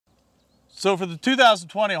So for the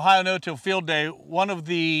 2020 Ohio No-Till Field Day, one of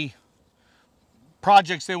the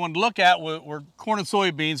projects they wanted to look at were corn and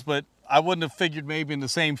soybeans, but I wouldn't have figured maybe in the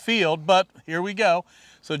same field, but here we go.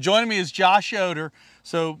 So joining me is Josh Yoder.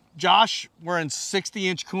 So Josh, we're in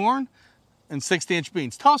 60-inch corn and 60-inch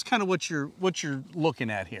beans. Tell us kind of what you're looking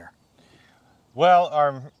at here.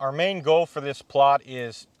 Well, our main goal for this plot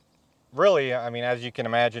is really, I mean, as you can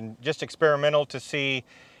imagine, just experimental to see,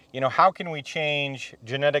 how can we change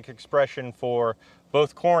genetic expression for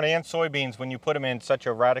both corn and soybeans when you put them in such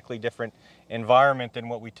a radically different environment than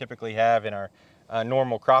what we typically have in our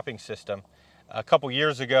normal cropping system. A couple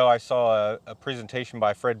years ago, I saw a presentation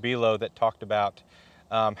by Fred Below that talked about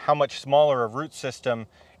how much smaller a root system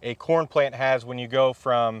a corn plant has when you go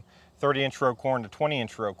from 30-inch row corn to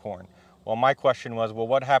 20-inch row corn. Well, my question was, well,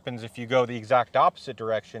 what happens if you go the exact opposite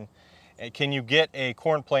direction? Can you get a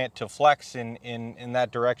corn plant to flex in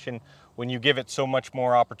that direction when you give it so much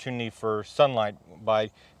more opportunity for sunlight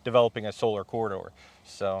by developing a solar corridor?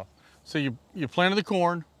 So you planted the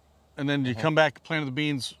corn, and then you come back and planted the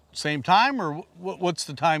beans same time, or what's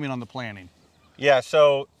the timing on the planting? Yeah,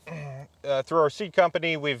 so through our seed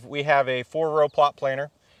company, we have a 4-row plot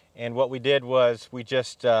planter, and what we did was we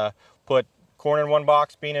just put corn in one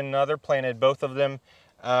box, bean in another, planted both of them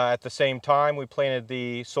at the same time. We planted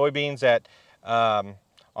the soybeans at, on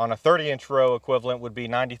a 30-inch row equivalent would be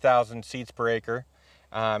 90,000 seeds per acre.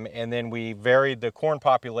 And then we varied the corn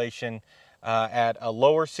population at a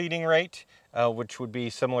lower seeding rate, which would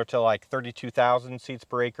be similar to like 32,000 seeds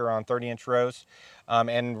per acre on 30-inch rows,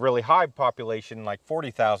 and really high population, like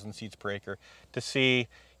 40,000 seeds per acre, to see,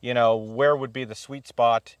 where would be the sweet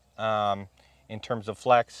spot in terms of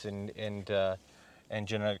flex and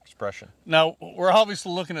genetic expression. Now, we're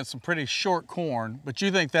obviously looking at some pretty short corn, but you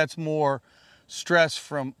think that's more stress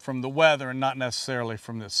from the weather and not necessarily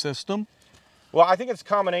from this system? Well, I think it's a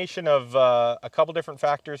combination of a couple different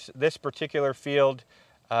factors. This particular field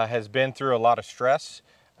has been through a lot of stress.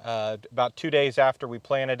 About 2 days after we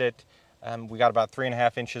planted it, we got about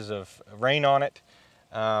 3.5 inches of rain on it,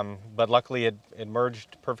 but luckily it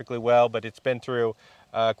emerged perfectly well, but it's been through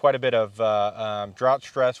quite a bit of drought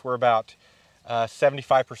stress. We're about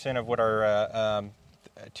 75% of what our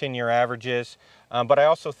 10-year average is. But I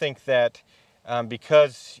also think that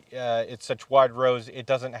because it's such wide rows, it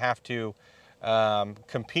doesn't have to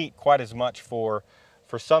compete quite as much for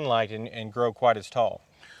sunlight and grow quite as tall.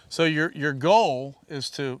 So your goal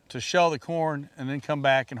is to shell the corn and then come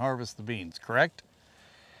back and harvest the beans, correct?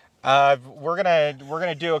 We're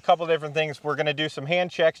gonna do a couple different things. We're gonna do some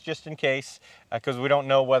hand checks just in case, because we don't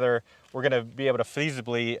know whether we're gonna be able to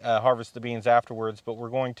feasibly harvest the beans afterwards. But we're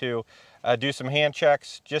going to do some hand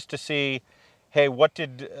checks just to see, hey, what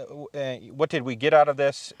did we get out of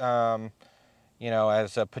this?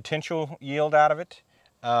 As a potential yield out of it,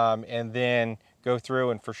 and then go through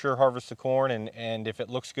and for sure harvest the corn. And if it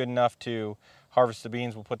looks good enough to harvest the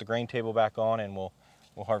beans, we'll put the grain table back on and we'll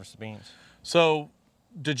harvest the beans. So,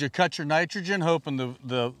 did you cut your nitrogen, hoping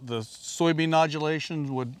the soybean nodulations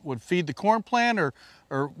would feed the corn plant, or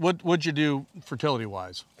what'd you do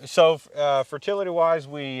fertility-wise? So fertility-wise,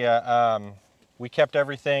 we kept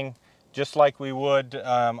everything just like we would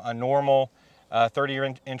a normal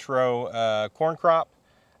 30-inch row corn crop.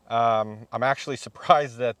 I'm actually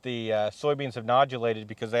surprised that the soybeans have nodulated,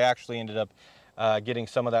 because they actually ended up getting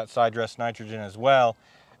some of that side dress nitrogen as well.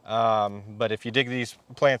 But if you dig these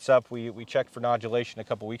plants up, we checked for nodulation a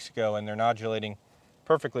couple weeks ago, and they're nodulating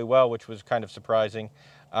perfectly well, which was kind of surprising.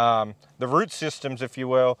 The root systems, if you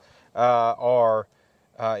will,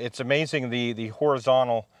 it's amazing the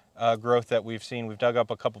horizontal growth that we've seen. We've dug up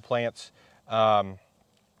a couple plants,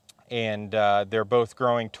 and they're both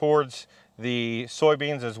growing towards the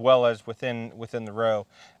soybeans as well as within the row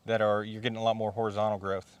you're getting a lot more horizontal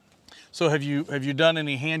growth. So have you done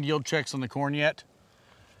any hand yield checks on the corn yet?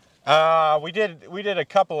 We did a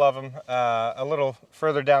couple of them a little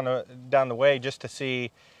further down the way, just to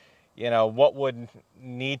see, what would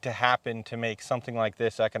need to happen to make something like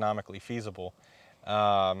this economically feasible.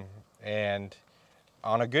 And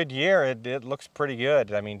on a good year, it looks pretty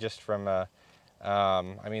good. I mean, just from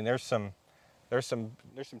there's some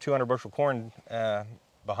 200 bushel corn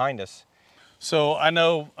behind us. So I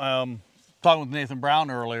know, talking with Nathan Brown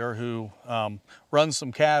earlier, who runs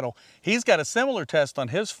some cattle, he's got a similar test on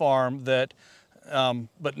his farm that,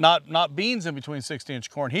 but not beans in between 60-inch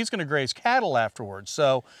corn. He's going to graze cattle afterwards.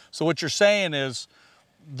 So what you're saying is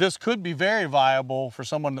this could be very viable for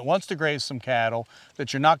someone that wants to graze some cattle,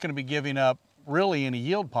 that you're not going to be giving up really any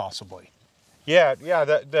yield possibly. Yeah.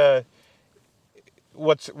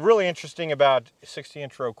 What's really interesting about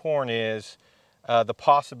 60-inch row corn is the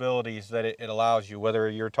possibilities that it allows you, whether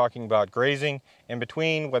you're talking about grazing in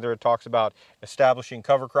between, whether it talks about establishing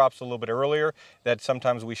cover crops a little bit earlier that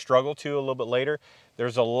sometimes we struggle to a little bit later.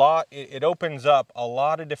 There's a lot, it opens up a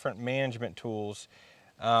lot of different management tools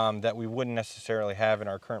that we wouldn't necessarily have in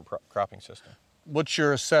our current cropping system. What's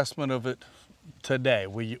your assessment of it today?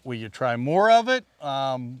 Will you try more of it?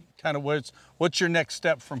 Kind of what's your next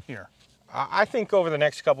step from here? I think over the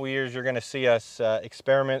next couple of years, you're going to see us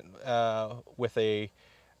experiment with a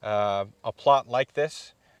plot like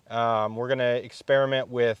this. We're going to experiment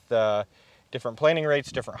with different planting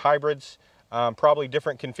rates, different hybrids, probably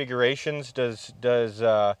different configurations. Does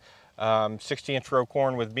 60-inch row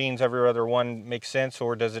corn with beans every other one make sense,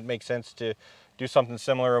 or does it make sense to do something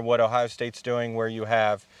similar to what Ohio State's doing, where you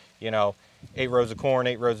have, 8 rows of corn,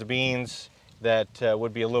 8 rows of beans that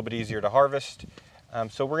would be a little bit easier to harvest.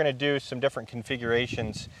 So we're going to do some different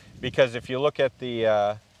configurations, because if you look at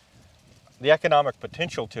the economic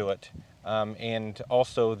potential to it, and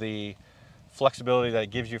also the flexibility that it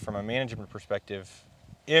gives you from a management perspective,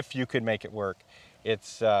 if you could make it work,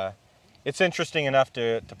 it's interesting enough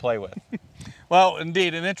to play with. Well,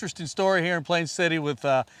 indeed, an interesting story here in Plain City with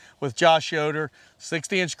Josh Yoder.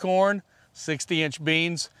 60-inch corn, 60-inch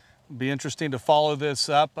beans. It'll be interesting to follow this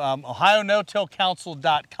up.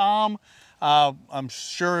 OhioNo-TillCouncil.com. I'm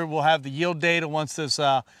sure we'll have the yield data once this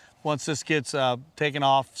gets taken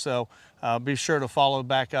off. So be sure to follow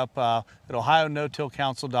back up at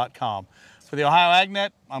OhioNo-TillCouncil.com. For the Ohio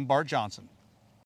AgNet, I'm Bart Johnson.